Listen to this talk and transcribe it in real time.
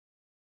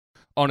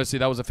honestly,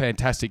 that was a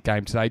fantastic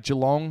game today.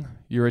 Geelong,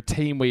 you're a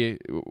team we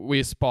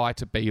aspire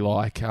to be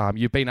like.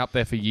 You've been up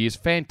there for years.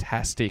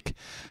 Fantastic.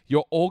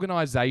 Your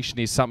organisation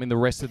is something the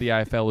rest of the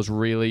AFL has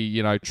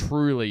really,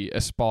 truly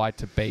aspired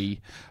to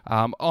be.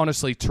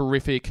 Honestly,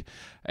 terrific.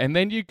 And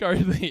then you go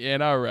to the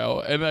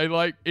NRL and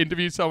they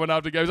interview someone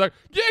after the game. It's like,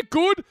 yeah,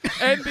 good.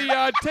 And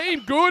the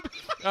team, good.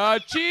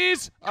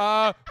 Cheers.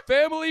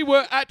 Family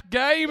were at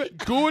game,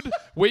 good.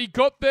 We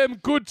got them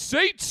good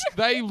seats.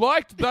 They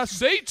liked the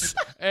seats.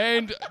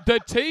 And the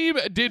team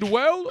did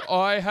well.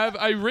 I have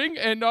a ring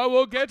and I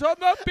will get on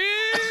the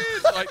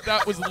beers.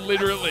 That was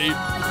literally...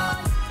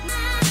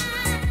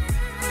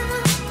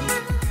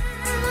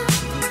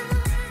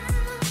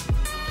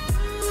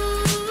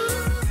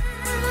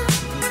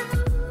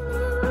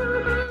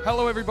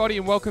 Hello, everybody,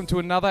 and welcome to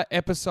another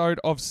episode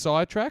of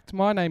Sidetracked.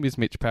 My name is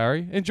Mitch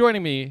Parry, and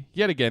joining me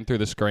yet again through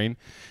the screen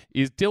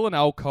is Dylan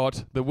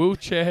Alcott, the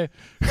wheelchair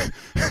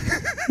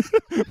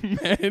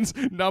man's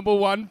number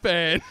one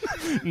fan,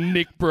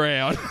 Nick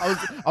Brown. I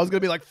was going to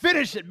be like,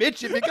 finish it,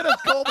 Mitch. If you're going to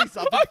call me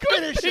something,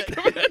 finish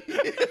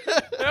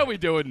it. How we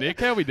doing,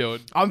 Nick? How we doing?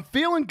 I'm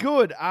feeling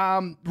good.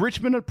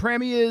 Richmond are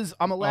premiers.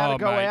 I'm allowed to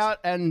go out,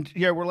 and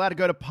we're allowed to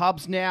go to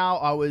pubs now.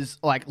 I was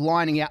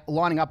lining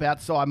up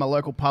outside my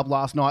local pub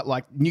last night.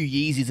 New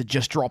Yeezys had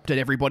just dropped, and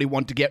everybody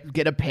wanted to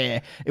get a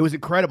pair. It was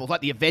incredible. It's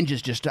like the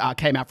Avengers just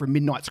came out for a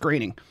midnight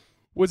screening.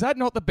 Was that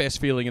not the best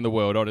feeling in the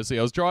world, honestly?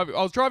 I was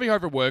driving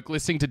over work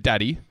listening to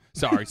Daddy.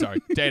 Sorry,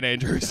 Dan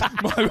Andrews.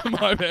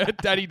 my bad.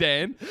 Daddy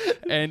Dan.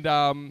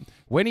 And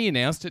when he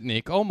announced it,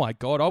 Nick, oh my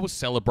God, I was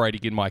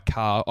celebrating in my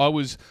car. I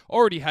was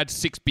already had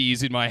 6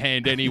 beers in my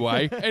hand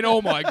anyway. And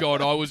oh my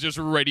God, I was just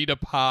ready to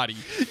party.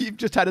 You've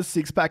just had a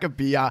 6-pack of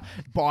beer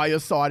by your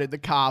side in the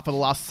car for the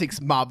last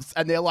 6 months.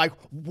 And they're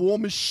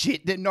warm as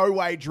shit. They're no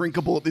way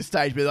drinkable at this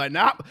stage. But they're like,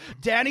 nah,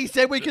 Danny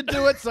said we could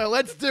do it. So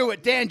let's do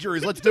it. Dan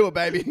Drews, let's do it,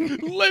 baby.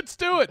 Let's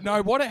do it.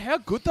 No, how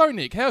good though,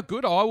 Nick? How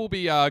good. I will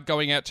be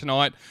going out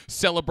tonight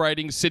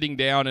celebrating, sitting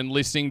down and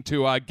listening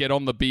to Get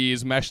On The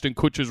Beers, Mashton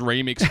Kutcher's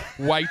remix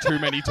way too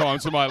many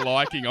times for my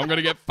liking. I'm going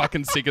to get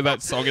fucking sick of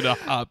that song in a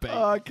heartbeat.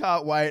 I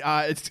can't wait.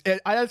 I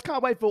just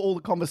can't wait for all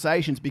the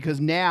conversations, because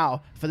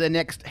now for the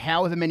next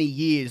however many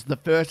years, the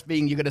first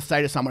thing you're going to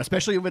say to someone,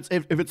 especially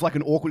if it's like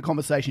an awkward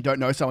conversation, you don't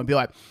know someone, be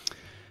like,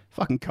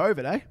 fucking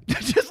COVID, eh?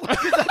 Just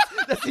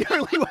that's the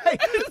only way.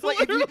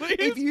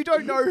 If you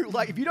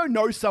don't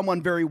know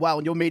someone very well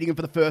and you're meeting them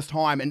for the first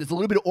time and there's a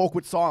little bit of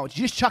awkward silence,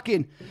 you just chuck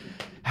in,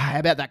 how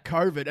about that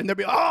COVID? And they'll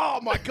be, oh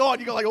my God,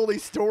 you got all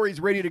these stories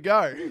ready to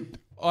go.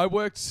 I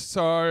work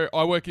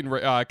in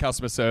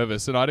customer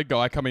service, and I had a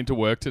guy come into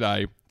work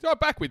today.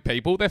 Back with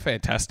people. They're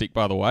fantastic,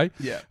 by the way.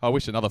 Yeah. I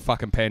wish another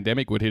fucking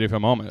pandemic would hit if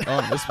I'm honest.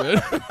 Not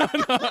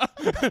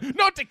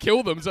to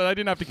kill them, so they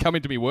didn't have to come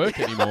into me work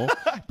anymore.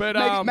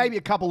 But maybe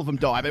a couple of them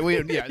die, but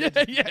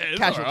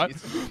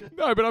casualties. Right.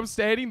 No, but I'm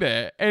standing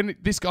there, and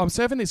I'm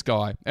serving this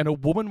guy, and a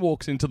woman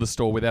walks into the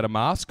store without a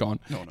mask on,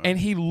 and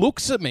he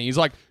looks at me. He's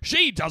like,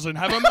 she doesn't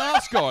have a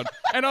mask on.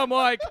 And I'm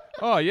like,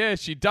 oh, yeah,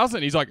 she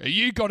doesn't. He's like, are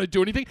you going to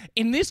do anything?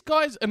 In this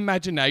guy's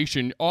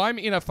imagination, I'm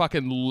in a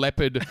fucking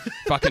leopard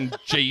fucking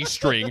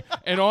G-string,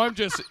 and I'm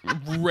just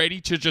ready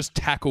to just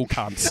tackle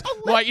cunts.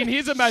 In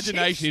his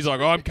imagination, he's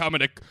like, I'm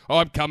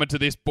coming to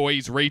this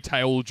boy's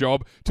retail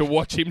job to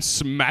watch him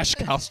smash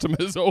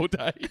customers all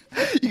day.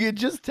 You can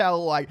just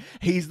tell,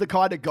 he's the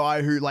kind of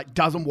guy who,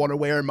 doesn't want to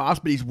wear a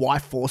mask, but his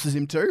wife forces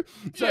him to.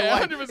 So, yeah,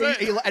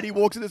 100%. He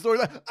walks in the store,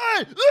 he's like,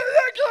 hey,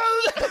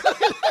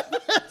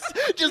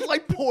 just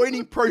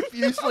pointing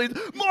profusely.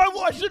 My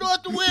wife should not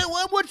have to wear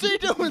one. What's he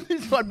doing?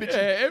 This one,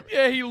 bitch.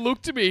 Yeah, he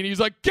looked at me and he's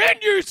like, can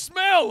you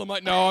smell? I'm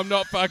like, no, I'm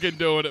not fucking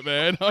doing it,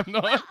 man. I'm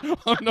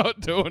not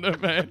doing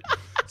it, man.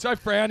 So,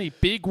 Frowny,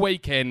 big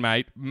weekend,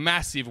 mate.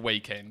 Massive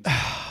weekend.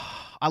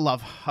 I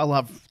love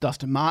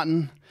Dustin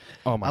Martin.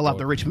 Oh my I love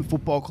God. the Richmond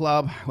Football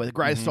Club. We're the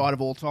greatest side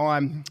of all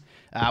time.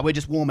 We're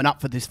just warming up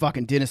for this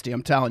fucking dynasty.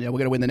 I'm telling you, we're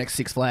going to win the next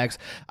 6 Flags.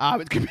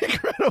 It's going to be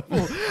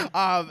incredible.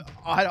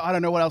 I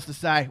don't know what else to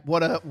say.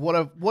 What a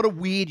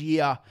weird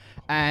year,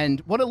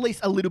 and what at least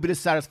a little bit of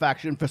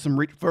satisfaction for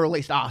at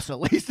least us,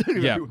 who else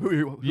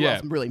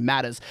really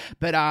matters.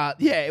 But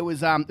it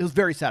was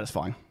very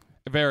satisfying.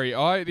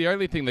 The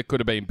only thing that could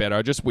have been better,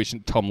 I just wish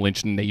Tom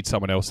Lynch kneed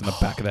someone else in the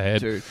back of the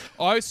head. Dude.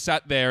 I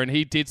sat there and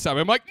he did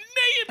something. I'm like,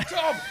 knee him,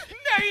 Tom!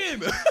 Knee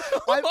him!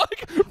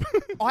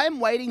 I am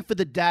waiting for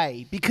the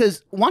day,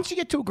 because once you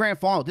get to a grand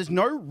final, there's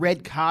no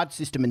red card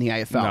system in the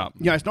AFL.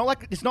 No. It's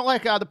not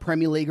like the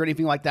Premier League or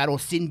anything like that, or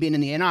sin bin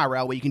in the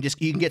NRL where you can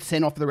get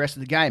sent off for the rest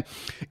of the game.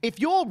 If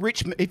you're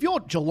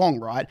Geelong,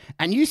 right,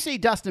 and you see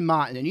Dustin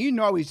Martin and you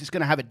know he's just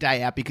going to have a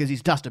day out because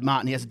he's Dustin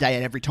Martin, he has a day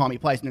out every time he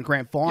plays in the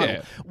grand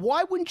final.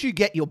 Why wouldn't you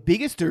get your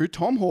biggest dude,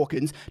 Tom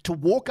Hawkins, to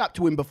walk up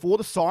to him before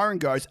the siren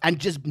goes and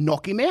just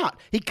knock him out?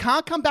 He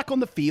can't come back on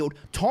the field.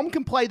 Tom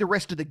can play the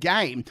rest of the game.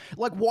 game.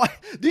 Like, why?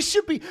 This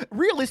should be,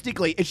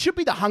 realistically, it should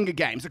be the Hunger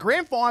Games. The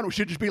grand final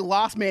should just be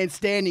last man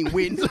standing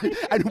wins,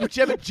 and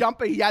whichever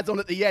jumper he has on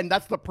at the end,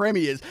 that's the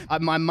premiers.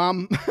 My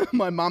mum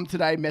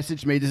today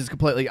messaged me. This is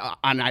completely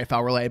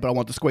un-AFL related, but I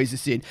want to squeeze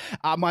this in.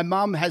 My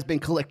mum has been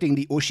collecting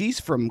the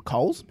Ushies from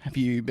Coles. Have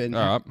you been?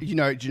 Do you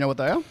know what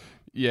they are?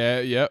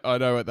 Yeah, I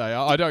know what they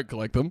are. I don't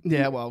collect them.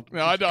 Yeah, well,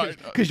 no, I don't.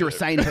 Because you're a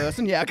sane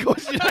person. Yeah, of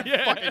course you don't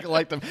fucking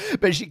collect them.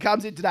 But she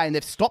comes in today, and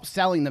they've stopped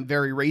selling them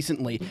very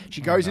recently.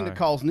 She goes into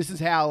Coles, and this is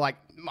how, like,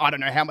 I don't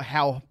know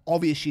how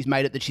obvious she's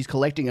made it that she's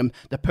collecting them.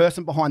 The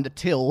person behind the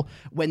till,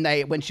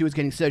 when she was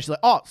getting served, she's like,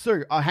 "Oh,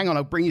 Sue, hang on,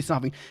 I'll bring you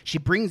something." She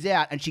brings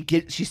out and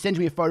she sends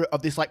me a photo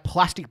of this like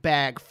plastic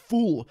bag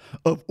full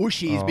of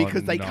Ushies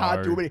because they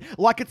can't do it.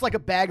 Like it's like a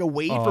bag of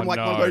weed from like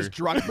one of those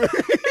drunk movies.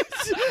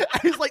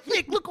 And he's like,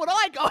 "Nick, look what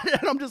I got."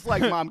 And I'm just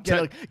like, "Mum,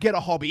 get a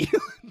hobby."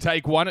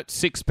 Take one at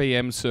 6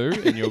 p.m, Sue,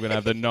 and you're going to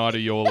have the night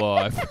of your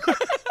life.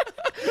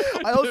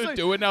 I also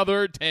do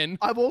another at 10.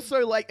 I've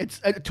also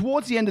it's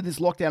towards the end of this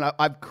lockdown,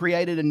 I've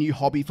created a new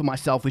hobby for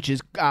myself, which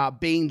is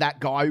being that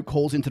guy who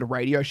calls into the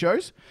radio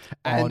shows.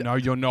 And no,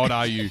 you're not,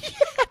 are you?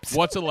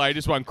 What's the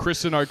latest one?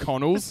 Chris and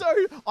O'Connell's? So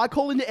I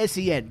call into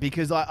SEN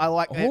because I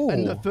like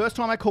and the first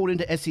time I called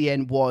into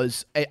SEN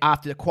was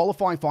after the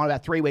qualifying final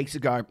about 3 weeks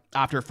ago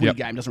after a footy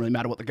game. Doesn't really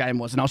matter what the game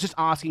was. And I was just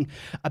asking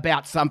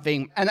about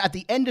something. And at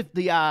the end of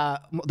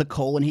the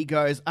call, and he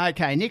goes,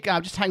 "Okay, Nick,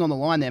 just hang on the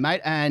line there,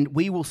 mate, and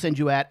we will send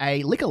you out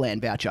a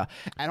Liquorland voucher."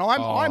 And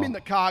I'm in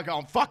the car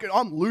going,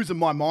 I'm losing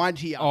my mind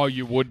here. Oh,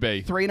 you would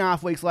be.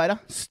 3.5 weeks later,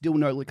 still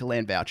no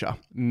Liquorland voucher.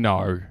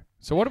 No.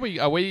 So what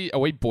are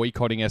we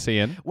boycotting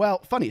SEN? Well,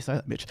 funny you say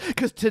that, Mitch,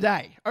 because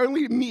today,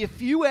 only a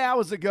few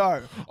hours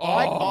ago,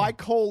 I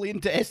call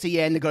into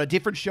SEN. They got a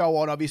different show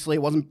on. Obviously, I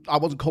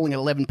wasn't calling at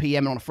 11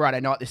 p.m. on a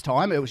Friday night this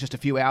time. It was just a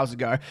few hours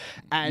ago,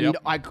 and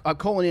I'm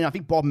calling in. I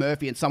think Bob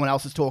Murphy and someone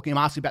else is talking. I'm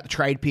asking about the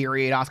trade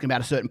period, asking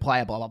about a certain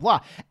player, blah blah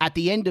blah. At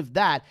the end of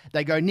that,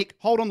 they go, "Nick,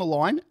 hold on the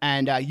line,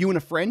 and you and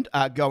a friend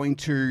are going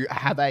to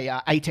have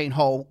a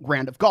 18-hole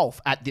round of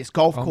golf at this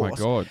golf course."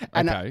 Oh my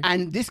god! Okay.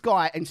 And this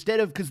guy, instead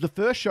of because the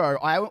first show.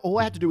 All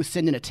I had to do was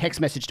send in a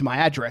text message to my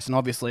address, and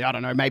obviously, I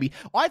don't know, maybe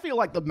I feel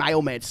like the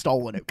mailman's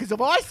stolen it, because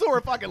if I saw a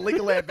fucking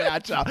Liquorland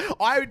voucher,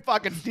 I would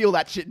fucking steal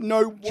that shit.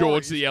 No worries.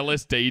 George, the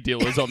LSD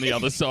dealer's on the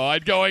other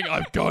side going,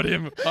 "I've got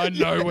him. I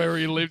know where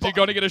he lives." You're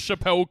going to get a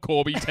Chappelle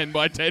Corby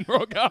 10x10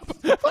 rock up.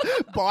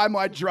 Buy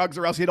my drugs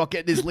or else you're not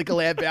getting this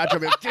Liquorland voucher.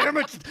 I'm like, damn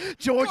it,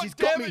 George, he's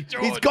got me.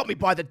 George. He's got me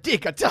by the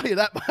dick, I tell you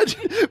that much.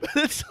 But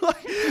it's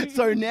like,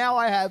 so now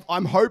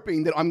I'm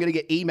hoping that I'm going to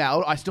get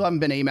emailed. I still haven't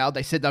been emailed.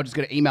 They said they were just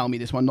going to email me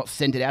this one, not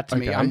send it out to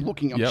me. I'm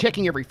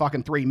checking every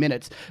fucking 3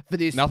 minutes for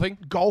this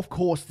golf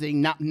course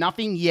thing.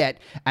 Nothing yet.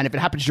 And if it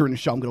happens during the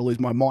show, I'm going to lose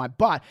my mind.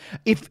 But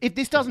if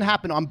this doesn't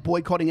happen, I'm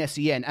boycotting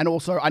SEN. And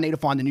also, I need to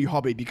find a new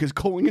hobby, because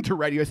calling into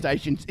radio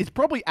stations is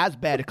probably as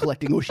bad as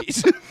collecting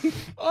Ushies.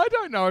 I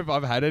don't know if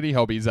I've had any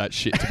hobbies that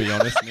shit, to be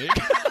honest, Nick.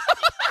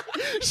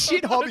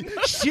 Shit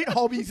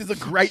hobbies is a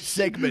great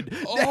segment.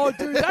 Oh,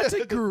 dude, that's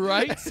a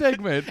great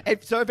segment.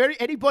 So if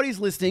anybody's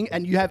listening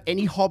and you have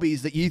any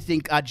hobbies that you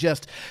think are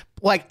just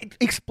like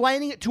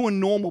explaining it to a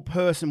normal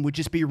person would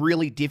just be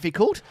really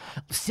difficult,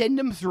 send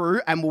them through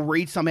and we'll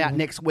read some out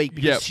next week,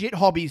 because shit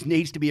hobbies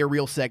needs to be a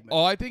real segment.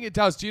 Oh, I think it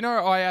does. Do you know,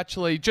 I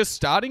actually, just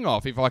starting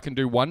off, if I can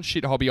do one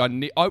shit hobby,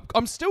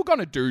 I'm still going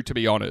to do, to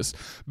be honest.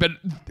 But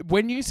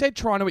when you said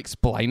trying to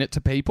explain it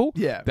to people,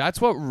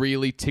 that's what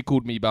really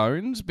tickled me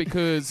bones,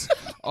 because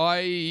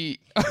I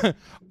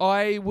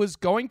was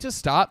going to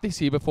start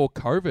this year before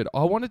COVID.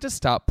 I wanted to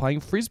start playing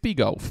frisbee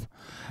golf.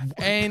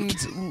 And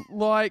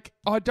like,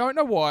 I don't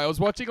know why. I was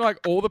watching like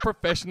all the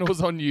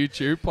professionals on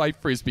YouTube play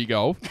frisbee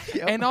golf,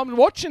 and I'm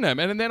watching them.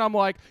 And then I'm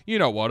like, you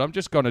know what? I'm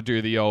just going to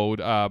do the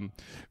old, I'm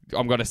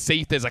going to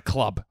see if there's a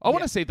club. I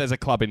want to see if there's a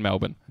club in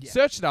Melbourne.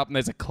 Search it up and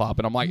there's a club.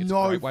 And I'm like, it's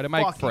a great way to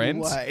make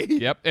friends.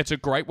 Yep. It's a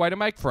great way to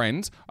make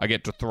friends. I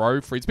get to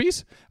throw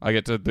frisbees. I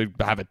get to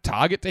have a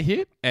target to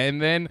hit.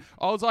 And then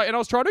I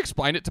was trying to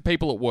explain it to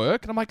people at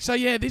work. And I'm like, so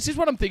yeah, this is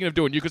what I'm thinking of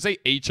doing. You could see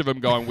each of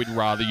them going, "We'd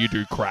rather you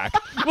do crack."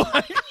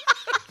 Like,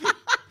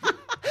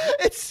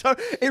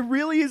 it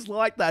really is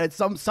like that. It's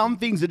some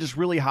things are just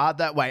really hard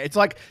that way. It's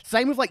like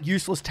same with like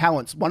useless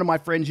talents. One of my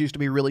friends used to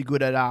be really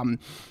good at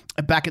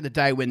back in the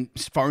day when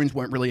phones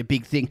weren't really a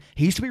big thing.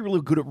 He used to be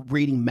really good at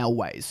reading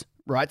Melways.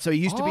 Right, so he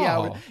used to be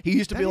able. He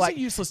used to be like a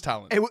useless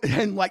talent,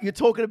 and like you're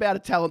talking about a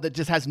talent that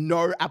just has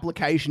no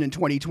application in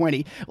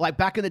 2020. Like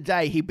back in the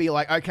day, he'd be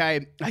like,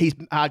 "Okay," his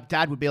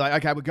dad would be like,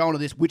 "Okay, we're going to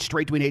this. Which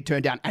street do we need to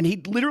turn down?" And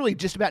he'd literally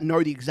just about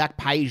know the exact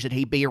page that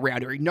he'd be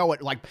around, or he'd know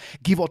it like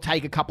give or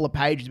take a couple of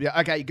pages. Be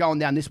like, "Okay, you're going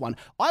down this one."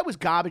 I was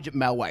garbage at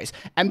Melways,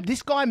 and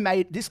this guy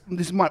made this.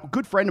 This is my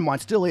good friend of mine,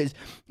 still is.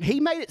 He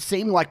made it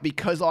seem like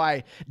because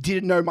I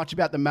didn't know much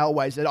about the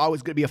Melways that I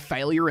was going to be a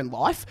failure in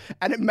life,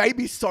 and it made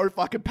me so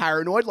fucking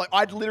paranoid. Like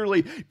I'd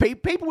literally,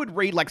 people would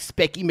read like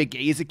Specky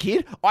McGee as a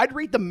kid. I'd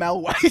read the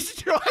Melways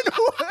trying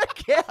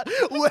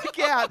to work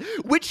out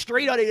which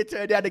street I need to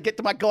turn down to get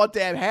to my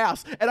goddamn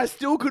house. And I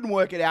still couldn't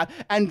work it out.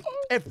 And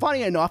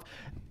funny enough,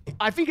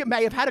 I think it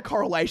may have had a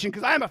correlation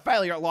because I am a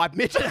failure at life,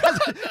 Mitch, and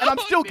I'm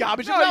still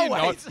garbage in No, no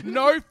you're ways. not.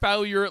 No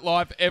failure at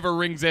life ever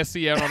rings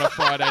SEN on a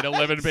Friday at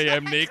 11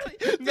 p.m, Nick.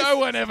 No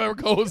one ever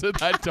calls at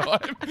that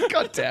time.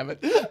 God damn it.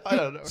 I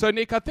don't know. So,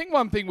 Nick, I think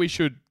one thing we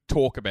should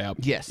talk about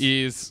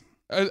is,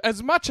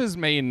 as much as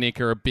me and Nick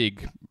are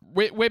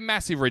we're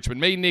massive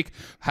Richmond. Me and Nick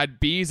had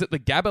beers at the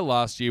Gabba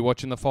last year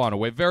watching the final.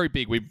 We're very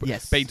big. We've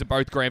been to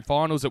both grand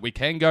finals that we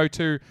can go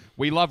to.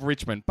 We love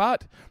Richmond.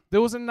 But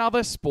there was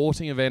another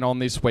sporting event on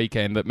this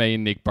weekend that me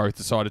and Nick both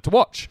decided to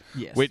watch,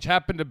 which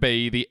happened to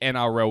be the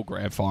NRL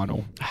grand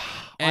final.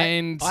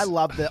 And I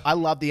love the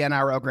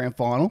NRL grand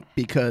final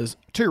because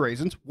two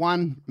reasons.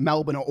 One,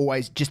 Melbourne are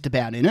always just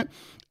about in it.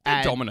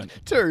 And dominant.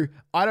 Two,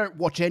 I don't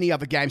watch any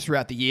other games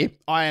throughout the year.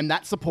 I am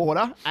that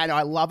supporter, and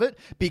I love it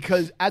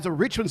because as a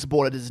Richmond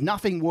supporter, there's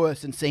nothing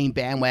worse than seeing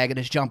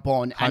bandwagoners jump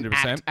on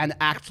and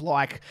act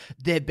like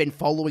they've been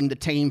following the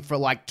team for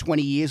like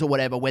 20 years or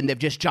whatever when they've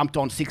just jumped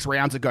on 6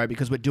 rounds ago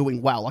because we're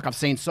doing well. Like I've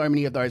seen so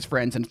many of those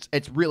friends, and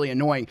it's really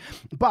annoying.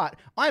 But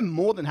I'm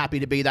more than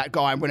happy to be that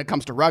guy when it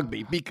comes to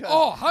rugby because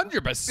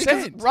 100%.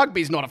 Because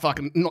rugby's not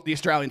the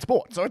Australian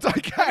sport, so it's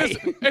okay.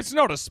 It's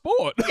not a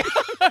sport.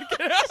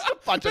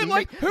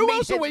 Who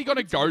else are we going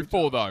to go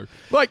for, though?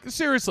 Like,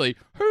 seriously,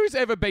 who's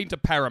ever been to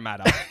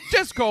Parramatta?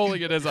 Just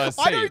calling it as I see.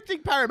 I don't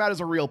think Parramatta's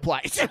a real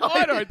place.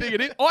 I don't think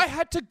it is. I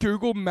had to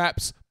Google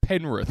Maps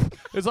Penrith.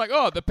 It's like,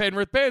 the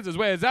Penrith Panthers,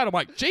 where's that? I'm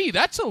like, gee,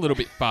 that's a little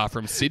bit far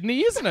from Sydney,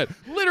 isn't it?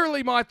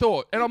 Literally my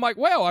thought. And I'm like,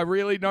 wow, I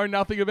really know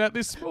nothing about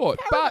this sport.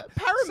 But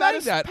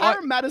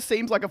Parramatta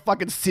seems like a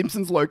fucking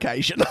Simpsons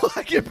location.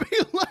 Like it'd be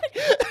like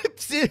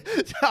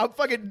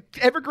fucking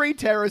Evergreen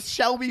Terrace,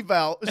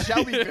 Shelbyville,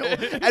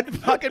 and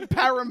fucking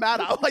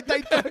Parramatta. Like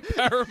they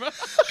Parramatta.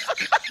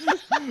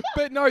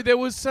 But no, there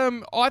was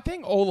some. I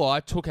think all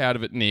I took out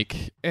of it,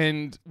 Nick,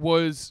 and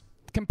was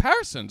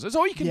comparisons. That's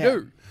all you can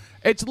do.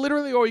 It's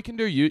literally all you can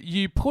do.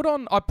 I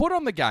put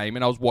on the game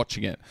and I was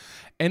watching it.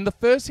 And the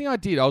first thing I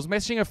did, I was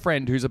messaging a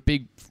friend who's a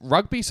big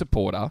rugby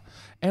supporter,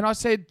 and I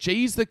said,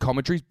 geez, the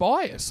commentary's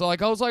biased.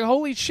 Like, I was like,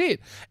 holy shit.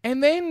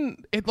 And then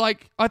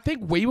I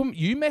think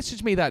you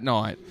messaged me that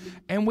night,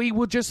 and we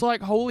were just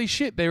like, holy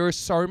shit, there are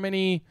so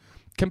many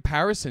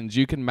comparisons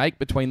you can make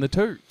between the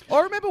two.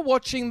 I remember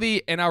watching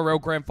the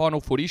NRL Grand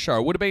Final footy show.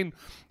 It would have been,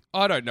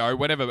 I don't know,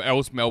 whenever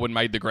else Melbourne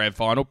made the grand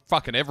final,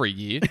 fucking every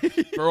year,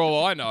 for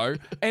all I know.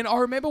 And I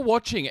remember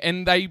watching,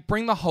 and they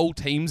bring the whole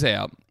teams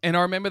out. And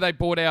I remember they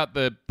brought out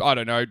the, I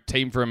don't know,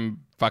 team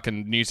from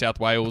fucking New South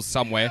Wales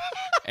somewhere,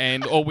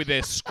 and all with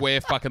their square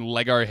fucking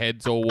Lego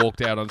heads all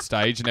walked out on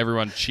stage, and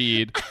everyone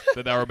cheered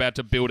that they were about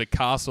to build a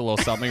castle or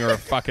something, or a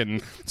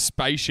fucking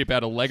spaceship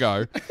out of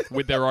Lego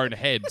with their own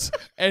heads.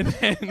 And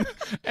then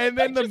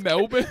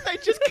Melbourne... They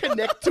just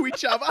connect to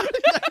each other.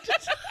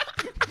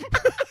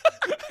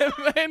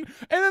 And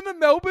then the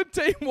Melbourne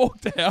team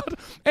walked out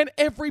and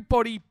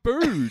everybody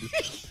booed.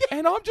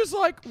 And I'm just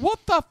like,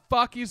 what the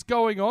fuck is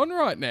going on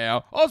right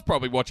now? I was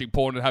probably watching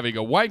porn and having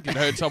a wank and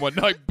heard someone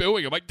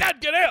booing. I'm like, Dad,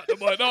 get out. I'm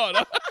like, no.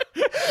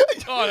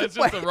 That's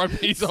just the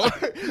rugby song.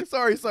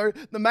 Sorry, so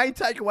the main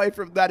takeaway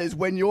from that is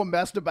when you're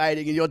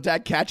masturbating and your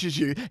dad catches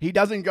you, he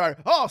doesn't go,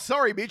 oh,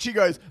 sorry, bitch. He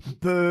goes,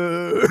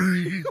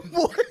 boo.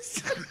 What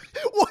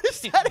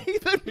does that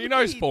even mean? He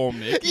knows form,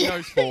 Nick. He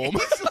knows form.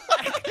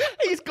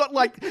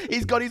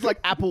 He's got his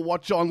Apple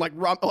Watch on, like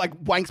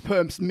wanks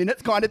per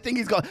minute kind of thing.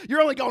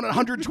 You're only going at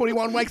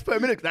 121 wanks per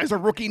minute. Those are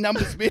rookie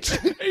numbers,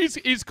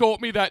 bitch. He's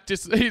caught me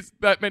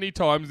that many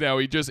times now.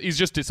 He's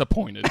just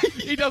disappointed.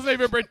 He doesn't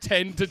even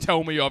pretend to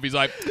tell me off. He's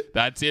like,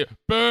 that's it.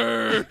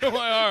 Boo. I'm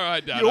like, all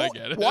right, Dad, I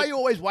get it. Why are you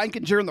always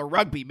wanking during the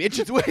rugby, Mitch?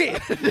 It's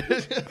weird.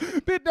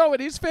 But no,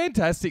 it is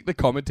fantastic, the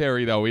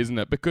commentary, though, isn't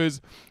it?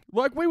 Because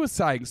like we were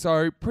saying,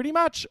 so pretty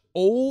much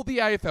all the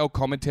AFL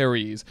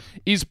commentary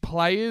is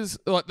players,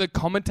 like the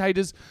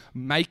commentators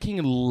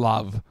making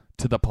love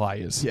to the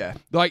players. Yeah.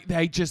 Like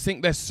they just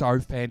think they're so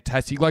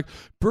fantastic. Like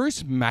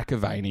Bruce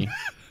McAvaney,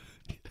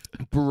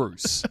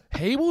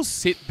 he will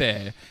sit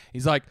there.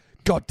 He's like,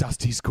 God,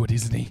 Dusty's good,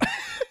 isn't he?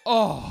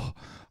 Oh,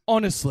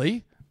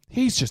 honestly,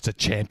 he's just a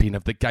champion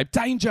of the game.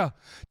 Danger.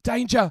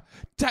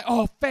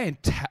 Oh,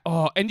 fantastic.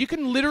 Oh, and you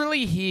can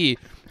literally hear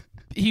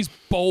his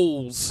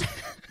balls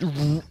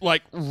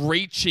like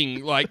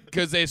reaching, like,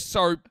 because they're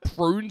so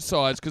prune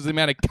sized because the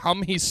amount of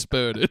cum he's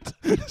spurted.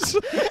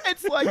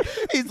 It's like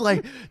he's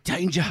like,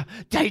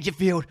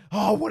 Dangerfield.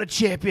 Oh, what a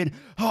champion!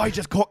 Oh, he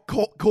just caught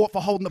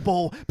for holding the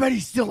ball, but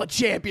he's still a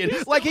champion.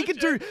 Like he can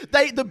do.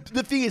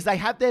 The thing is, they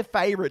have their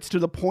favourites to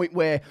the point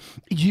where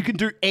you can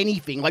do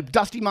anything. Like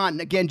Dusty Martin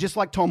again, just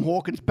like Tom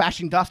Hawkins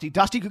bashing Dusty.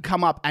 Dusty could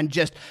come up and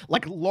just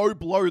like low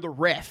blow the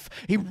ref.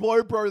 He'd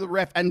low blow the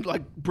ref, and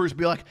like Bruce would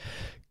be like,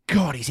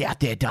 God, he's out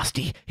there,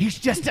 Dusty. He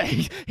just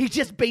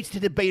beats to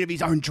the beat of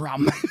his own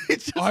drum.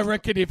 I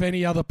reckon if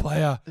any other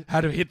player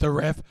had to hit the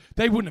ref,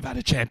 they wouldn't have had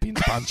a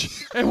champion's punch.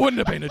 It wouldn't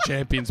have been a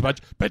champion's punch.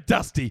 But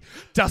Dusty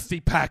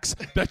packs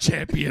the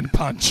champion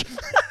punch.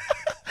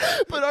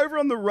 But over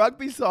on the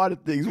rugby side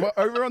of things,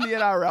 over on the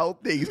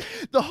NRL things,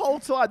 the whole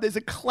time there's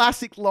a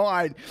classic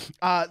line.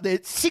 They're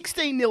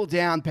 16-0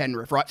 down,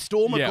 Penrith, right?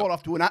 Storm have got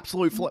off to an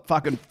absolute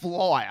fucking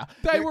flyer.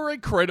 They were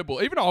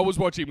incredible. Even I was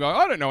watching them going,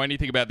 I don't know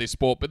anything about this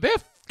sport, but they're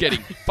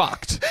getting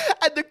fucked.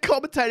 And the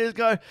commentators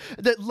go,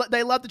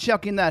 they love to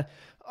chuck in that,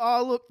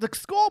 oh, look, the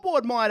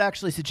scoreboard might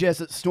actually suggest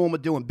that Storm are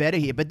doing better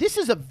here, but this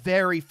is a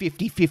very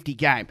 50-50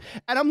 game.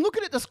 And I'm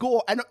looking at the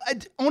score, and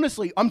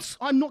honestly, I'm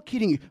not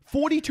kidding you.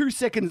 42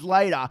 seconds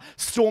later,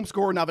 Storm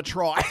score another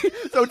try.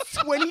 So it's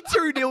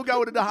 22-0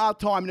 going into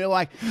halftime, and they're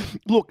like,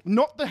 look,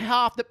 not the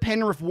half that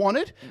Penrith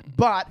wanted,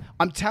 but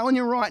I'm telling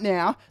you right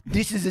now,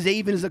 this is as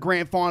even as the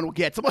grand final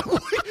gets. I'm like,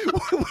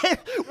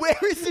 where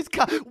is this?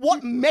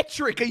 What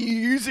metric are you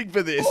using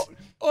for this?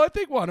 I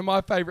think one of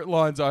my favourite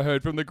lines I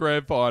heard from the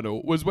grand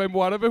final was when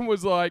one of them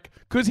was like,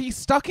 because he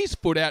stuck his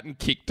foot out and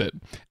kicked it.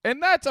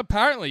 And that's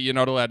apparently you're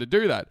not allowed to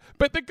do that.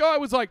 But the guy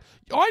was like,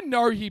 I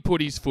know he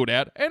put his foot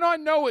out and I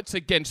know it's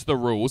against the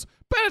rules,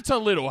 but it's a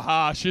little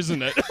harsh,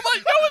 isn't it? I'm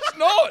like, no, it's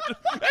not.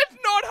 It's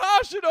not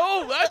harsh at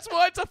all. That's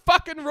why it's a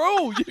fucking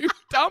rule, you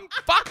dumb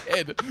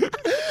fuckhead.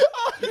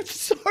 Oh, it's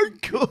so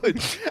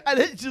good. And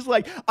it's just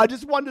like, I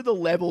just wonder the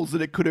levels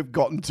that it could have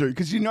gotten to.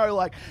 Because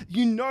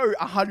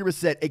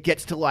 100% it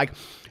gets to like,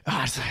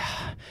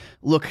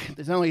 look,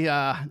 there's only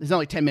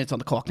 10 minutes on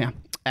the clock now.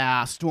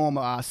 Storm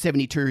are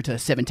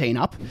 72-17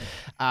 up.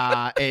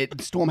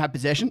 Storm have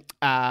possession.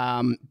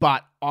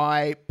 But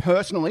I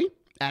personally,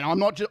 and I'm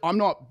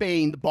not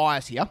being the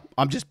bias here.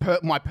 I'm just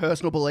my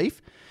personal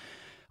belief.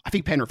 I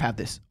think Penrith have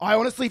this. I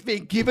honestly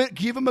think give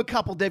them a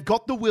couple. They've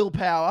got the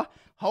willpower.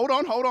 Hold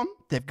on.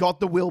 They've got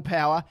the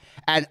willpower.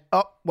 And,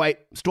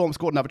 Storm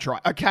scored another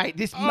try. Okay,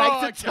 this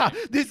makes it tough.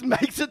 This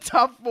makes it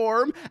tough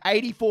for them.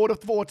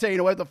 84-14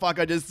 or whatever the fuck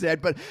I just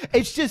said. But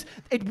it's just,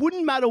 it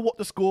wouldn't matter what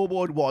the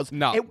scoreboard was.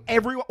 No.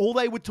 All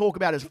they would talk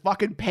about is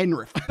fucking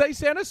Penrith. They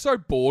sounded so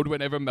bored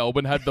whenever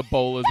Melbourne had the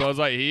ball as well. I was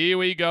like, here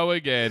we go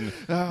again.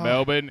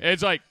 Melbourne.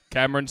 It's like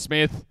Cameron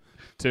Smith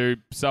to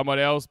someone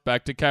else,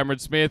 back to Cameron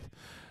Smith.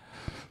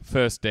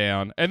 First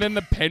down. And then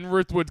the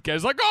Penrith would get,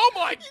 it's like, oh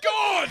my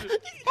God!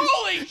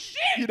 Holy shit!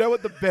 You know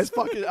what the best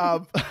fucking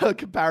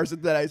comparison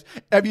to that is?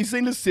 Have you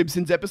seen the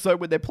Simpsons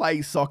episode where they're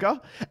playing soccer?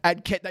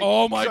 And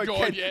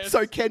yes.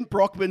 So Ken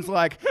Brockman's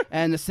like,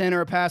 and the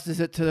center passes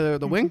it to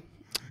the wing.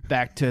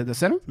 Back to the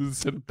center,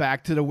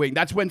 back to the wing.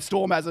 That's when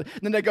Storm has it.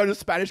 And then they go to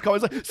Spanish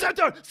comments like,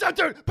 center,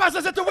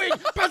 passes it to wing,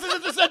 passes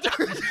it to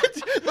center.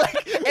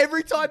 Like,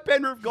 every time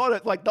Penrith got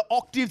it, like the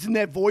octaves in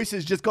their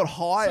voices just got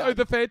higher.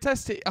 So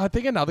I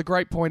think another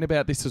great point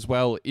about this as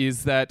well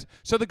is that,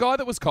 so the guy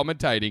that was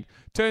commentating,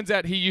 turns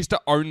out he used to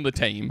own the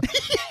team,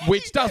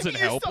 which doesn't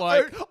help.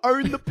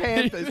 Own the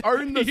Panthers,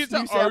 own the New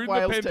South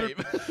Wales team.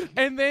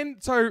 And then,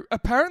 so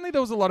apparently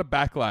there was a lot of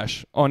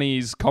backlash on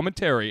his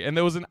commentary, and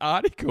there was an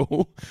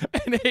article,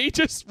 and he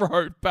just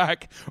wrote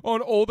back on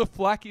all the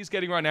flack he's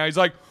getting right now. He's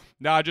like,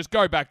 nah, just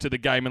go back to the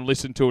game and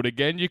listen to it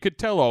again. You could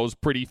tell I was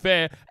pretty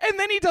fair. And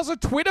then he does a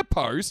Twitter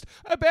post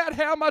about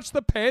how much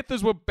the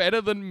Panthers were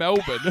better than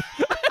Melbourne.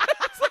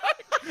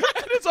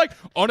 It's like,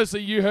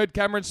 honestly, you heard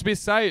Cameron Smith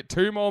say it,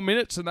 2 more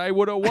minutes and they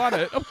would have won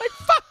it. I'm like,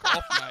 fuck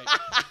off, mate.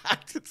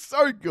 It's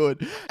so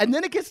good. And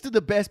then it gets to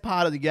the best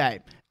part of the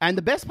game. And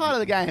the best part of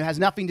the game has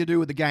nothing to do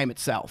with the game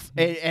itself.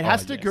 It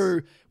has to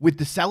do with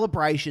the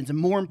celebrations and,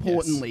 more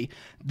importantly,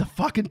 the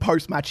fucking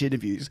post-match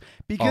interviews.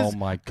 Because oh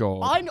my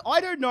God. I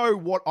don't know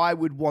what I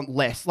would want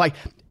less. Like,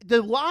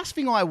 the last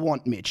thing I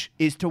want, Mitch,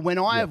 is to, when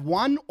I have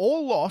won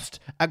or lost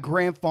a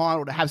grand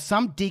final, to have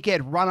some dickhead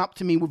run up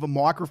to me with a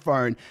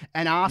microphone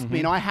and ask me,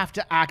 and I have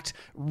to act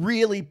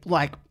really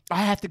like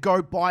I have to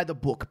go by the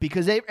book,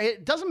 because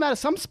it doesn't matter.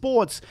 Some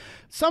sports,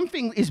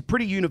 something is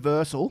pretty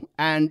universal,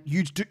 and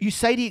you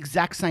say the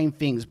exact same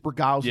things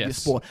regardless of your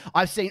sport.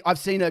 I've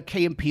seen a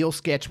Key and Peele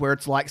sketch where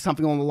it's like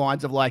something along the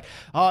lines of like,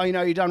 oh,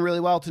 you've done really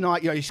well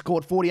tonight. You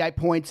scored 48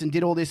 points and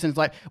did all this, and it's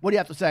like, what do you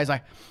have to say? It's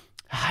like,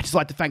 I just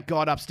like to thank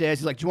God upstairs.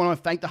 He's like, do you want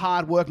to thank the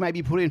hard work maybe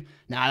you put in?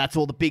 Nah, that's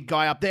all the big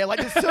guy up there. Like,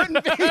 there's certain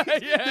things,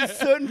 there's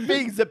certain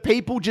things that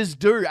people just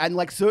do, and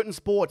like certain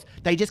sports,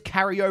 they just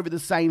carry over the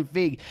same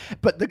thing.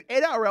 But the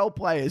NRL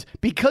players,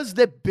 because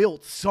they're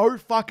built so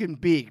fucking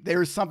big, there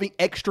is something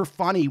extra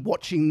funny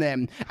watching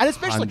them. And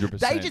especially, 100%.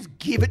 They just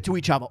give it to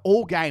each other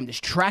all game.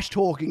 There's trash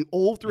talking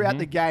all throughout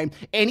the game.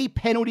 Any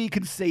penalty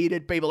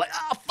conceded, people are like,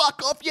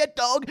 fuck off, you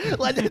dog.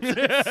 Like,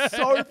 it's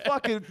so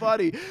fucking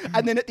funny.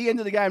 And then at the end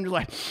of the game, just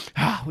like,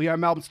 we are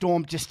Melbourne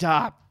Storm, just,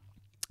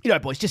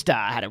 boys, just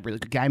had a really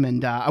good game,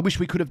 and I wish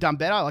we could have done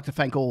better. I'd like to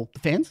thank all the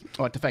fans. I'd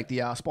like to thank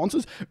the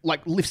sponsors.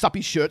 Like, lifts up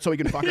his shirt so he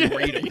can fucking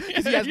read it,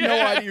 because he has no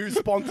idea who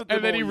sponsored them.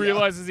 And then he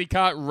realizes he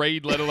can't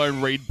read, let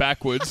alone read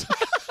backwards.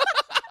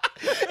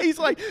 He's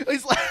like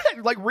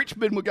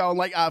Richmond were going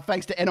like,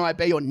 thanks to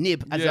NIB or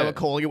NIB, as they were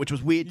calling it, which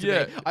was weird to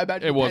me. I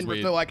imagine it was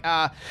Penrith weird. were like,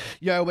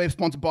 we're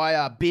sponsored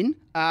by Bin.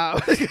 I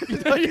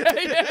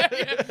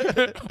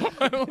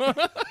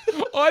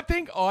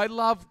think I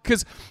love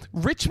because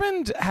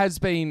Richmond has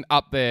been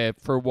up there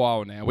for a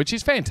while now, which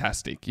is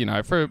fantastic, you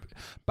know.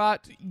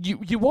 But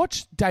you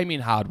watch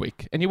Damien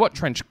Hardwick and you watch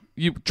Trent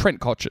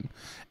Cotchin,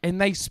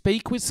 and they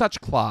speak with such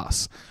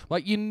class.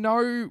 Like, you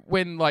know,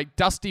 when like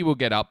Dusty will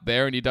get up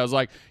there and he does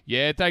like,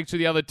 yeah, thanks to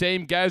the other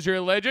team, Gaz, you're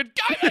a legend,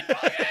 go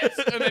Tigers!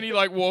 And then he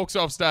like walks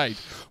off stage.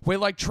 Where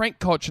like Trent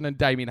Cotchin and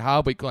Damien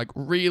Hardwick like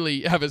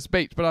really have a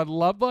speech, but I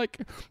love like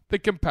the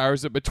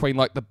comparison between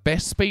like the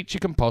best speech you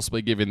can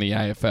possibly give in the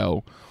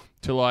AFL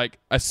to like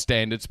a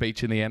standard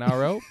speech in the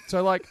NRL.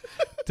 So like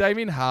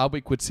Damien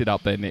Hardwick would sit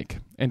up there, Nick,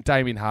 and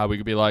Damien Hardwick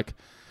would be like,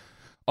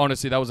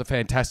 honestly, that was a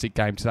fantastic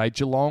game today.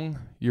 Geelong,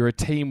 you're a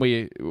team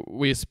we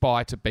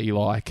aspire to be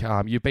like.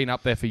 You've been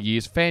up there for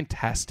years.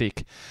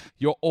 Fantastic.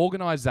 Your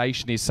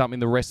organisation is something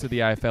the rest of the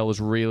AFL has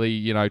really,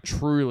 you know,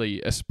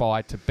 truly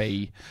aspired to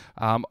be.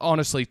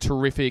 Honestly,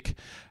 terrific.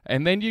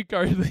 And then you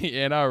go to the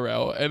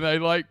NRL and they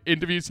like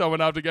interview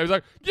someone after the game. It's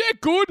like, yeah,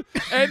 good.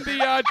 And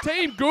the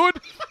team, good.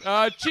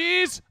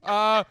 Cheers.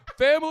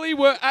 Family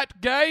were at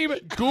game.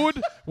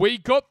 Good. We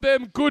got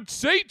them good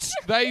seats.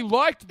 They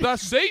liked the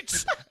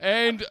seats.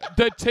 And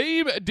the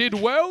team did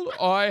well.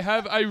 I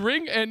have a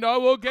ring and I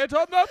will get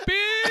on the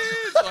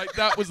beers. Like,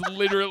 that was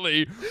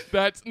literally,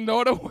 that's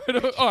not a word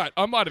of, all right,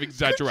 I might have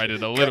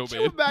exaggerated a little bit.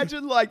 Could you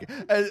imagine, like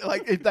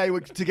if they were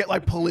to get,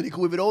 like,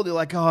 political with it all, they're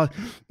like, oh,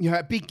 you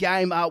know, big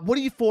game. What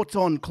are your thoughts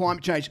on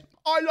climate change?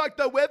 I like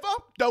the weather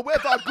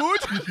good,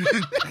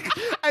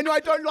 and I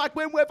don't like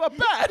when weather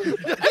bad.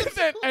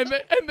 and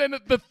then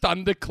the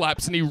thunder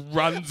claps and he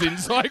runs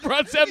inside,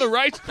 runs down the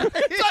race.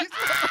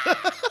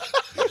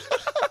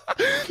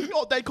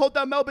 Oh, they called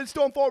the Melbourne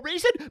Storm for a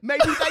reason.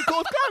 Maybe they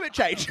caused climate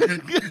change.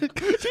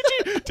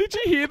 Did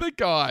you hear the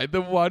guy,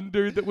 the one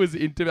dude that was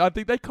interviewed? I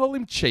think they call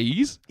him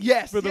Cheese.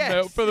 Yes, for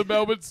the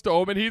Melbourne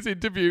Storm, and his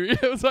interview,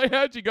 it was like,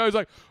 how'd you go? He's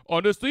like,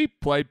 honestly,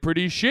 played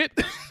pretty shit,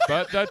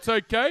 but that's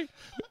okay.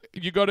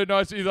 He's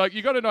like,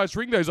 you got a nice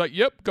ring though. He's like,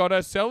 yep,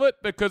 gotta sell it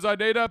because I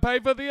need to pay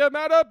for the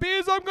amount of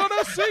beers I'm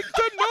gonna sink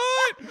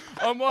tonight.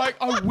 I'm like,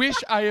 I wish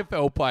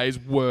AFL players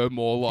were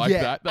more like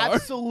that though.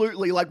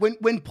 Absolutely. Like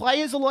when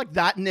players are like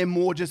that and they're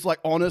more just like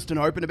honest and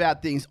open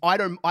about things, I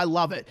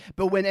love it.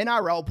 But when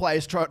NRL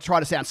players try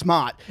to sound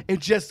smart,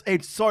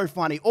 it's so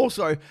funny.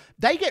 Also,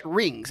 they get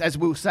rings, as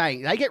we were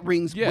saying. They get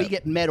rings, we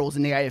get medals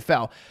in the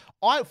AFL.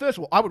 First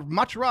of all, I would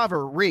much rather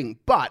a ring,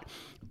 but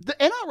the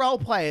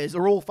NRL players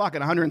are all fucking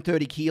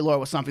 130 kilo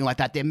or something like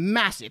that. They're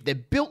massive. They're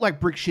built like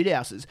brick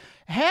shithouses.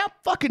 How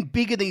fucking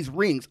big are these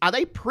rings? Are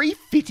they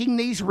pre-fitting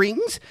these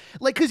rings?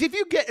 Like, because if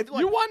you get...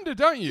 you wonder,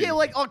 don't you? Yeah,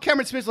 like,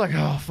 Cameron Smith's like,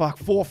 oh, fuck,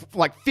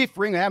 fifth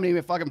ring, how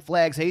many fucking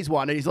flags he's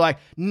won? And he's like,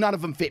 none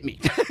of them fit me.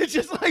 It's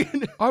just like...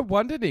 I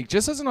wonder, Nick,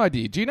 just as an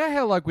idea, do you know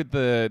how, like, with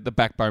the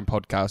Backbone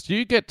podcast,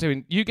 you get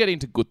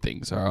into good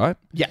things, all right?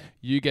 Yeah.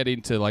 You get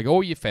into, like,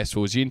 all your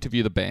festivals, you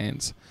interview the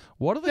bands.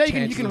 What are the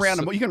chances?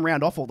 You can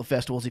round off all the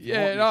festivals if you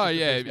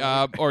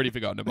want. Already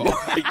forgotten them all.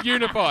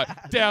 Unify,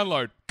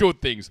 download,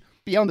 good things.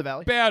 Beyond the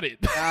Valley. About it.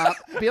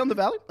 Beyond the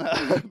Valley.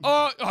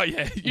 Oh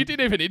yeah. You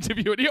didn't even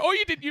interview it. Oh,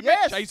 you did. You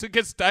met Jason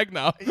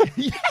Castagna.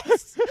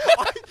 Yes.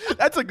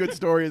 That's a good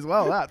story as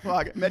well.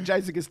 Met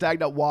Jason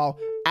Castagna while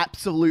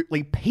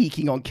absolutely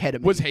peaking on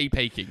ketamine. Was he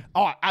peaking?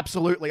 Oh,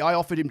 absolutely. I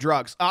offered him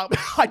drugs. I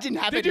didn't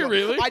have any. Did you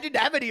really? I didn't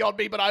have any on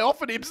me, but I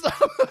offered him some.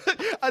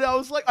 And I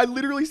was like, I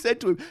literally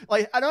said to him,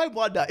 like, and I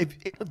wonder if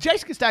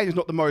Jason Castagna's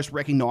not the most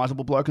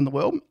recognisable bloke in the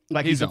world.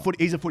 Like, he's a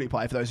footy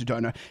player, for those who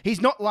don't know.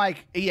 He's not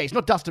like, he's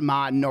not Dustin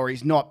Martin, or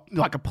he's not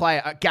like a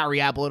player, Gary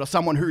Ablett, or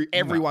someone who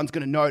everyone's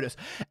going to notice.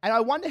 And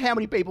I wonder how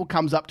many people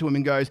comes up to him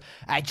and goes,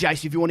 hey,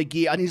 Jason, if you want to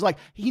gear. And he's like,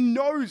 he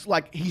knows,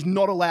 like, he's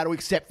not allowed to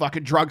accept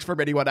fucking drugs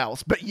from anyone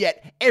else, but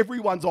yet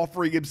everyone's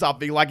offering him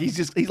something. Like,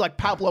 he's like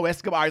Pablo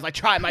Escobar. He's like,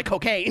 try my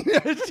cocaine.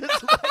 It's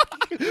just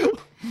like...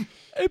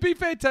 It'd be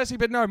fantastic,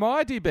 but no, my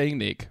idea being,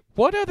 Nick,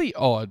 what are the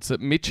odds that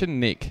Mitch and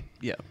Nick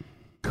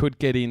could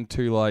get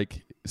into,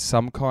 like,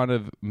 some kind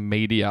of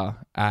media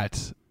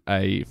at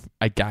a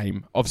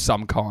game of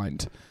some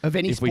kind? Of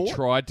any sport? If we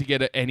tried to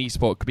get any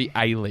sport, it could be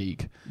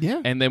A-League.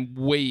 Yeah. And then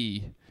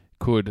we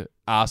could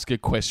ask a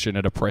question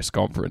at a press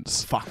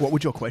conference. Fuck, what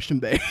would your question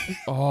be?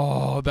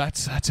 Oh,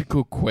 that's a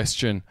good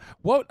question.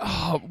 What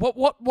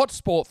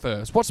sport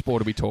first? What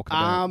sport are we talking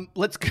about?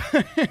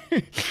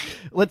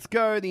 Let's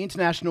go the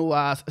International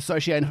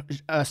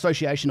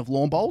Association of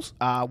Lawn Bowls.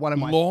 One of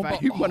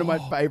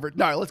my favorite.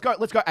 No, let's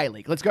go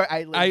A-League. Let's go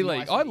A-League.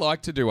 A-League. I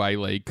like to do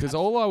A-League because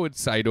all I would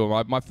say to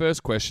him, my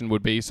first question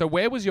would be, so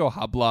where was your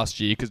hub last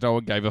year? Because no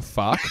one gave a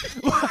fuck.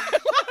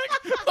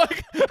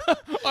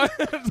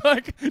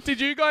 Like,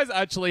 did you guys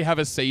actually have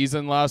a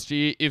season last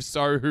year? If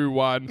so, who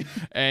won?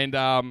 And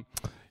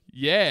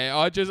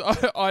Yeah,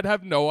 I'd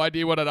have no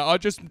idea what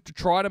I'd just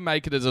try to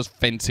make it as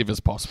offensive as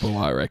possible,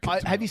 I reckon.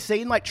 Have you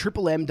seen like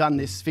Triple M done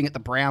this thing at the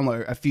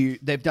Brownlow?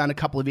 They've done a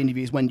couple of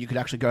interviews when you could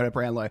actually go to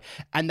Brownlow,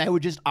 and they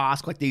would just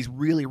ask like these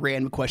really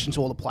random questions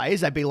to all the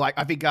players. They'd be like,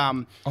 I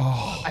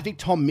think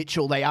Tom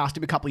Mitchell, they asked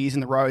him a couple of years in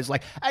the row, is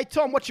like, hey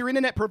Tom, what's your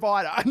internet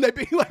provider? And they'd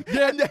be like,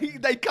 and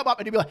they'd come up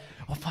and he'd be like,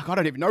 oh fuck, I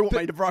don't even know what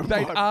my provider.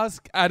 They'd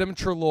ask Adam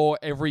Treloar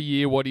every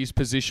year what his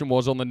position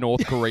was on the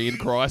North Korean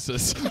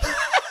crisis.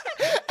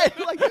 And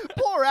like,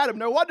 poor Adam,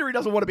 no wonder he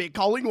doesn't want to be at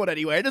Collingwood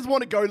anyway. He doesn't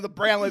want to go to the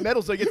Brownlow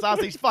medal so he gets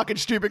asked these fucking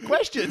stupid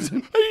questions.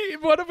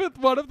 One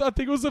of I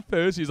think it was the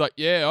first, he's like,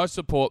 yeah, I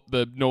support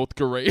the North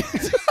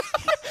Koreans.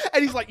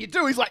 And he's like, you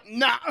do? He's like,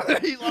 nah.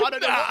 He's like,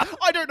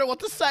 I don't know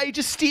what to say.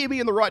 Just steer me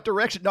in the right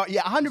direction. No,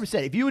 yeah,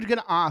 100%. If you were going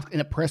to ask in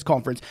a press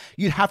conference,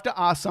 you'd have to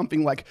ask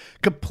something like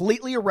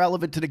completely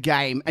irrelevant to the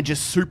game and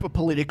just super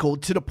political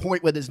to the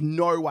point where there's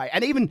no way.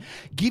 And even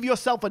give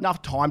yourself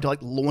enough time to like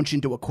launch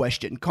into a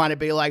question. Kind of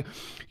be like,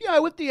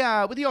 with the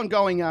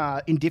ongoing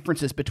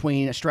indifferences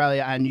between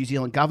Australia and New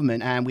Zealand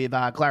government, and with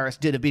Glarus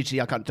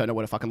Didavici, don't know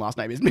what her fucking last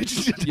name is.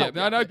 Yeah,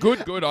 no,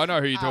 good. I know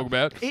who you're talking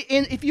about.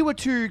 And if you were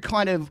to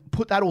kind of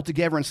put that all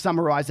together and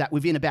summarize that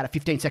within about a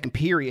 15-second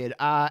period,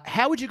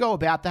 how would you go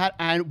about that?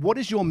 And what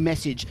is your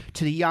message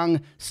to the young,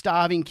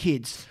 starving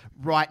kids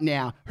right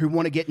now who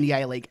want to get in the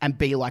A-League and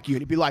be like you?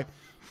 To be like,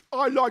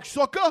 I like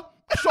soccer.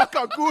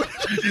 Soccer good.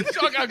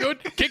 Soccer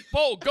good. Kick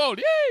ball, goal.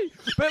 Yay!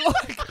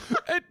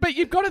 But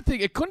you've got to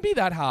think, it couldn't be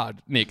that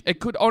hard, Nick. It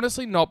could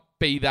honestly not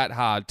be that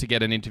hard to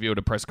get an interview at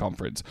a press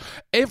conference.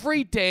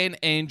 Every Dan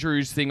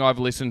Andrews thing I've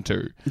listened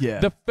to,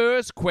 the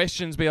first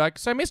questions be like,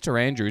 so Mr.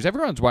 Andrews,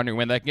 everyone's wondering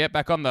when they can get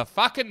back on the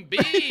fucking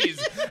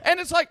bees. And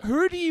it's like,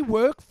 who do you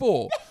work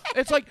for?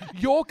 It's like,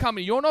 your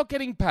company, you're not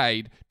getting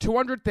paid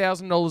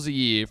 $200,000 a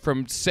year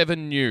from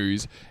 7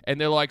 News.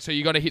 And they're like, so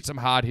you got to hit some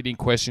hard-hitting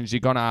questions. You're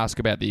going to ask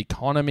about the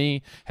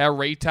economy, how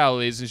retail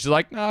is. And she's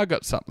like, no, I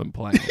got something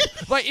planned.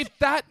 Like, if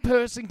that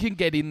person can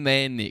get in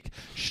there, Nick,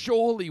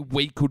 surely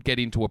we could get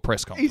into a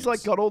press conference. He's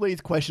like got all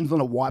these questions on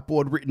a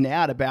whiteboard written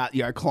out about,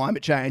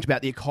 climate change,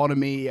 about the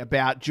economy,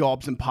 about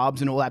jobs and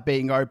pubs and all that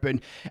being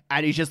open.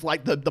 And he's just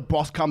like, the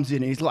boss comes in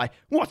and he's like,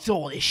 what's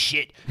all this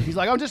shit? He's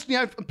like, I'm just,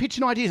 I'm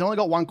pitching ideas. I only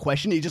got one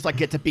question. He just like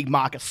gets a big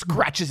marker,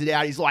 scratches it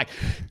out. He's like,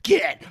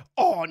 get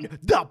on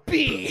the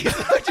beer.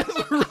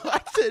 Just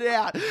writes it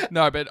out.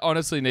 No, but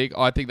honestly, Nick,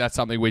 I think that's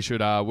something we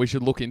should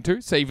look into,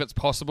 see if it's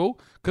possible.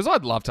 Because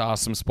I'd love to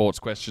ask some sports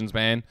questions,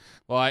 man.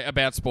 Like,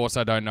 about sports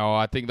I don't know.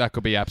 I think that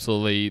could be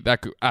absolutely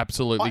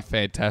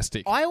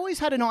fantastic. I always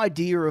had an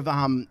idea of,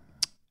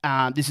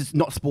 this is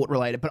not sport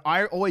related, but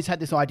I always had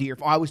this idea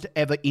if I was to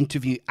ever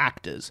interview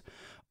actors,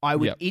 I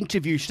would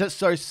interview,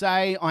 so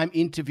say I'm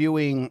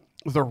interviewing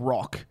The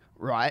Rock,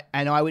 right?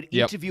 And I would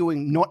interview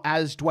him not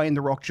as Dwayne The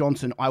Rock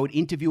Johnson. I would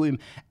interview him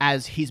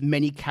as his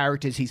many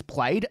characters he's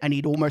played, and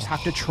he'd almost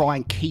have to try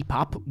and keep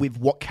up with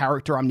what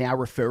character I'm now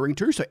referring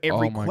to. So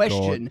every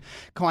question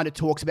kind of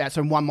talks about,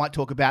 so one might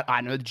talk about,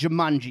 I don't know,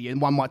 Jumanji, and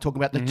one might talk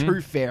about The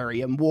Tooth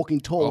Fairy and Walking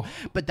Tall,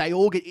 but they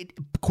all get,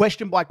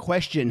 question by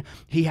question,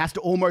 he has to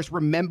almost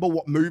remember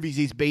what movies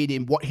he's been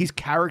in, what his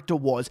character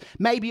was.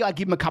 Maybe I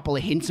give him a couple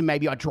of hints, and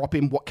maybe I drop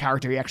in what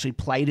character he actually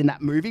played in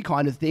that movie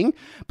kind of thing.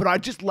 But I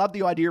just love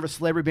the idea of a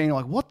celebrity being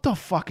like, what the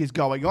fuck is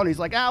going on? He's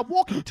like,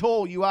 Walking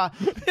Tall, you got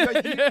a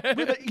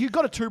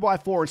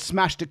 2x4 and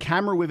smashed a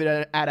camera with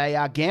it at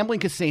a gambling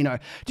casino.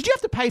 Did you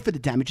have to pay for the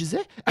damages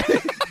there?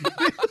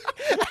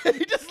 And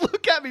he just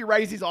look at me,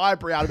 raise his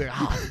eyebrow, and be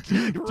like, do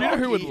you know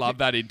who would love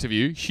that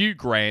interview? Hugh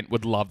Grant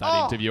would love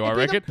that interview, I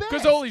reckon.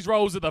 Because all his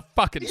roles are the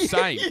fucking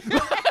same.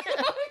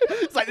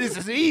 It's like, this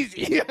is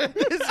easy.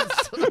 This is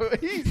so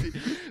easy.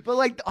 But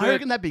like, I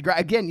reckon that'd be great.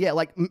 Again,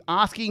 like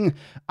asking,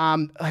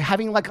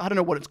 having like, I don't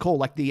know what it's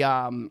called, like the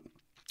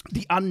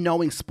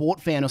unknowing sport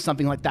fan or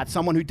something like that,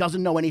 someone who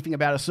doesn't know anything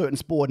about a certain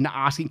sport and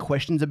asking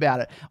questions about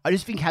it, I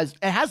just think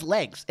it has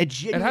legs. It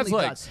genuinely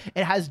does.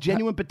 It has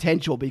genuine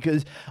potential,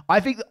 because I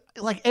think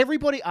like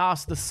everybody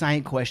asks the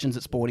same questions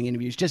at sporting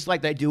interviews, just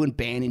like they do in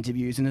band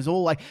interviews, and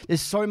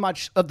there's so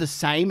much of the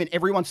same, and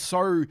everyone's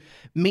so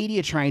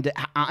media trained to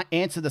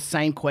answer the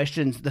same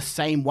questions the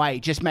same way,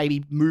 just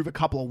maybe move a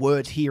couple of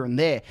words here and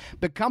there.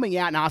 But coming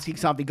out and asking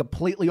something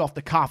completely off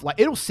the cuff, like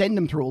it'll send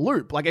them through a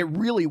loop. Like it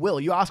really will.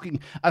 You're asking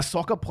a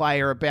soccer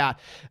player about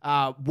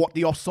what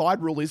the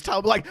offside rule is.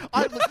 Tell them like,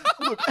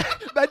 look,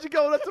 imagine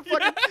going up to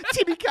fucking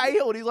Timmy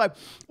Cahill, and he's like,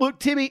 look,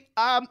 Timmy,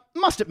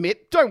 must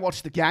admit, don't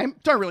watch the game,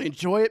 don't really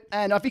enjoy it,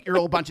 and I think you're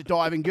all a bunch of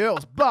diving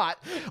girls,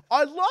 but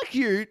I'd like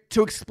you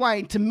to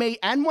explain to me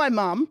and my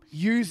mum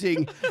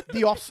using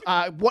the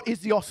what is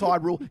the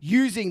offside rule,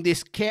 using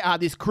this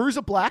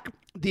Cruiser Black,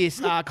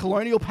 this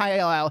Colonial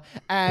Pale Ale,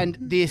 and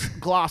this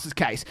glasses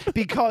case,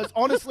 because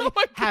honestly,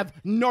 have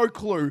no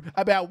clue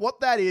about what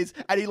that is.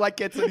 And he like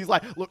gets it. He's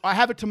like, look, I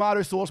have a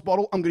tomato sauce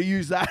bottle. I'm going to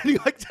use that. And he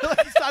like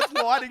starts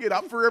lining it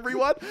up for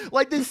everyone.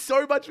 Like there's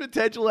so much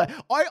potential there.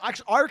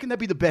 I reckon that'd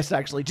be the best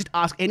actually. Just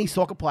ask any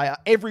soccer player,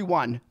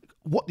 everyone,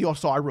 what the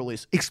offside rule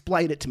is.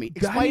 Explain it to me.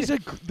 Explain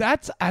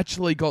That's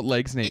actually got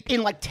legs, Nick.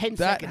 in like 10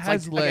 That seconds.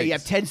 has Okay, you legs.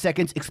 have 10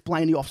 seconds,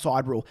 explain the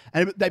offside rule.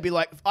 And they'd be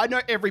like, I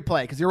know every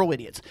play because they're all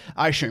idiots.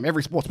 I assume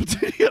every sportsman's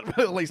idiot,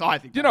 at least I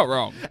think. You're not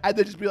wrong. And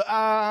they'd just be like,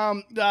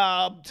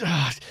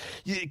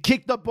 you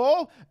kick the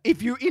ball.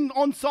 If you're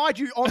onside,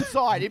 you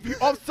onside. If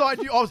you're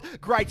offside, you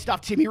offside. Great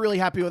stuff, Timmy. Really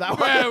happy with that one.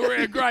 Well,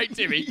 we're great,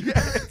 Timmy.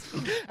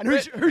 And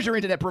who's your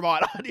internet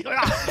provider?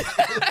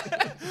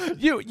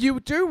 You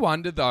do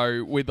wonder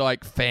though with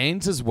like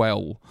fans as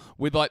well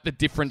with like the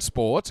different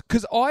sports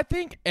because I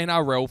think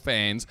NRL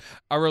fans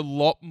are a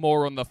lot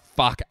more on the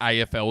fuck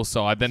AFL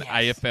side than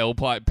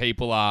AFL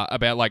people are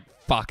about like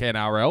fuck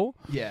NRL.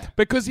 Yeah.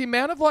 Because the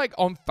amount of like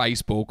on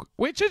Facebook,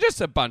 which are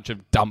just a bunch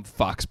of dumb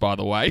fucks by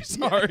the way,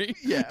 sorry.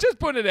 Yeah. Just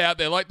putting it out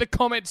there, like the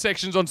comment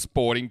sections on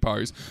sporting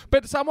posts.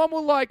 But someone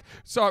will like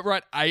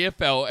write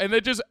AFL and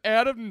they're just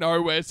out of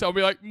nowhere, so I'll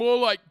be like more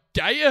like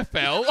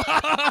GayFL.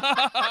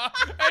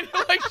 And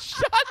you're like,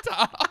 shut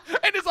up.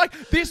 And it's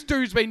like, this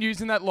dude's been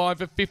using that line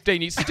for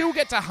 15 years. Still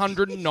gets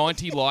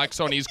 190 likes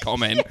on his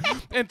comment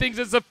and thinks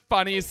it's the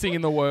funniest thing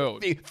in the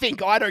world. You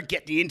think I don't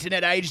get the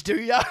internet age,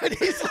 do you? And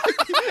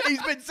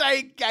he's been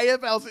saying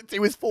GayFL since he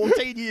was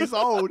 14 years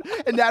old,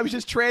 and now he's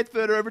just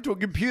transferred it over to a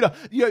computer.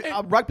 You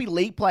know, rugby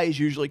league players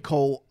usually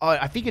call,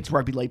 I think it's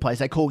rugby league players,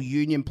 they call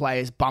union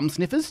players bum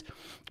sniffers.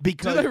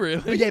 Because, Do they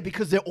really? Yeah,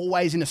 because they're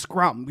always in a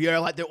scrum. You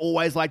know, like they're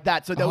always like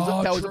that. So there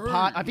was a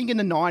part, I think in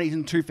the 90s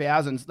and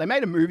 2000s, they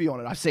made a movie on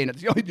it. I've seen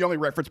it. It's the only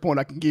reference point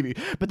I can give you.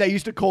 But they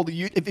used to call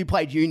if you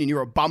played union,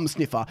 you're a bum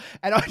sniffer.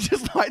 And I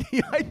just like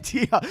the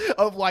idea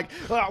of like,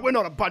 oh, we're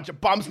not a bunch of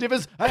bum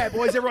sniffers. Hey,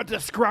 boys, everyone to the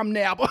scrum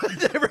now.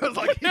 Everyone's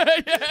like,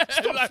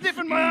 stop Like,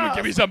 sniffing my ass.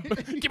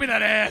 Give me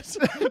that ass.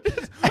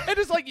 And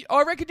it's like,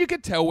 I reckon you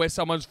can tell where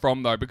someone's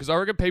from though, because I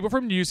reckon people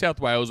from New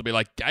South Wales will be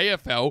like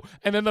GayFL,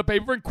 and then the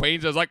people from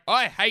Queensland is like,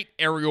 I hate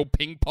aerial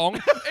ping pong.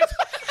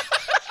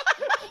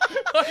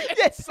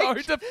 It's so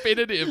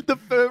definitive. The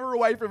further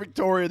away from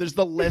Victoria, there's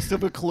the less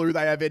of a clue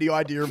they have any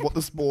idea of what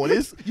the sport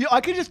is. Yeah,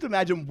 I can just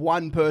imagine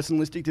one person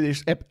listening to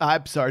this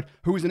episode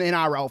who is an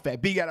NRL fan,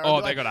 big NRL.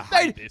 Oh, they're gonna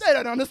hate this. They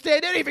don't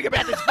understand anything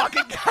about this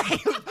fucking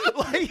game.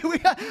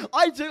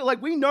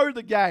 We know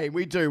the game.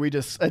 We do.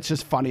 It's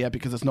just funnier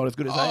because it's not as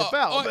good as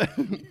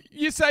AFL.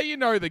 You say you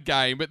know the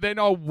game, but then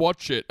I'll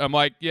watch it. I'm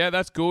like, yeah,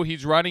 that's cool.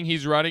 He's running,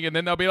 and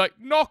then they'll be like,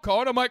 knock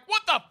on. I'm like,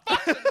 what the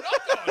fuck is a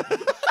knock on?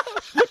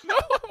 No,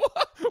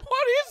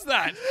 what is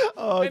that?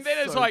 Oh, and then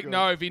it's so like, good.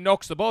 no, if he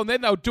knocks the ball, and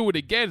then they'll do it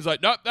again. It's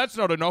like, nope, that's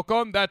not a knock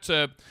on. That's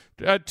a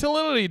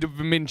Tilly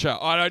dementia.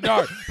 I don't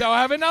know. They'll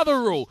have another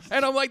rule.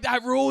 And I'm like,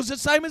 that rule is the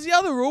same as the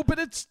other rule, but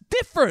it's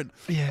different.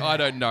 Yeah. I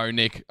don't know,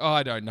 Nick.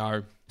 I don't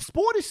know.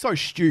 Sport is so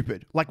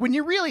stupid. Like when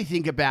you really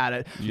think about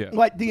it, Yeah.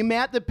 like the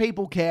amount that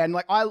people can,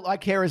 like I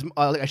care as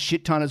a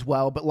shit ton as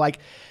well, but like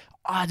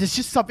there's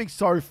just something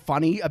so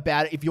funny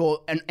about it if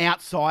you're an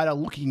outsider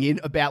looking in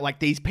about like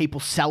these people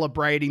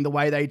celebrating the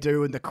way they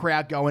do and the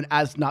crowd going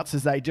as nuts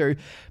as they do.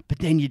 But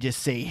then you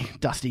just see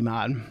Dusty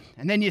Martin.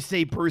 And then you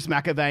see Bruce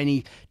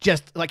McAvaney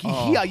just like you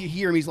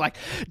hear him, he's like,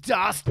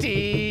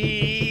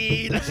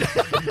 Dusty. Is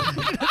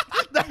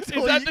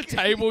that the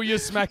table you're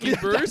smacking,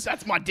 Bruce?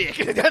 That's my dick.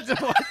 And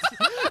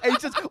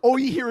it's just all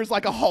you hear is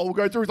like a hole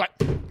go through. He's like,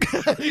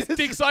 His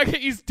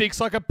dick's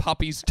like a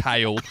puppy's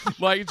tail,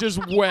 like just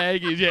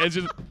wagging. Yeah, it's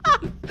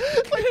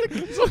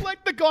just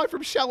like the guy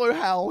from Shallow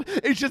Hal.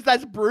 It's just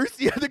that's Bruce,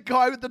 the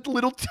guy with the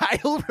little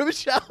tail from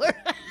Shallow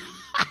Hal.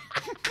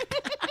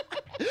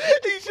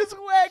 He's just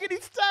wagging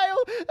his tail.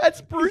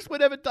 That's Bruce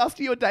whenever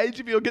Dusty or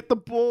Dangerfield get the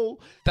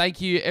ball. Thank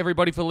you,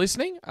 everybody, for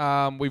listening.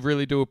 We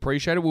really do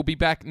appreciate it. We'll be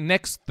back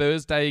next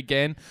Thursday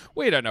again.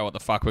 We don't know what the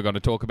fuck we're going to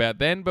talk about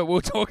then, but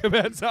we'll talk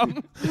about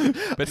something.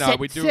 But no,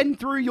 we do. Send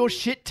through your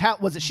shit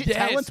talent. Was it shit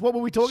talents? What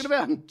were we talking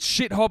about?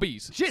 Shit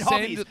hobbies. Shit Send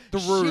hobbies.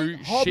 through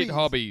Shit shit hobbies.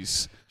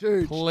 hobbies.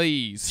 Dude.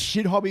 Please.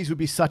 Shit hobbies would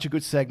be such a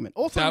good segment.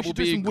 Also, That we should would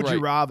do be some would you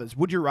great. rathers.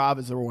 Would you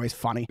rathers are always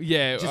funny.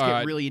 Yeah, Just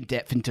get really in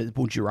depth into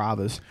would you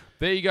rathers.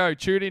 There you go.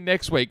 Tune in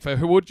next week for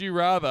Who Would You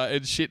Rather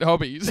and Shit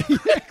Hobbies.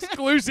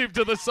 Exclusive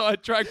to the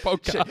Sidetrack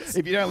podcast.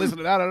 If you don't listen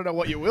to that, I don't know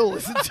what you will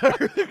listen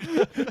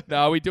to.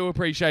 No, we do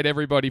appreciate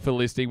everybody for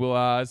listening.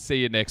 We'll see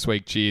you next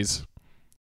week. Cheers.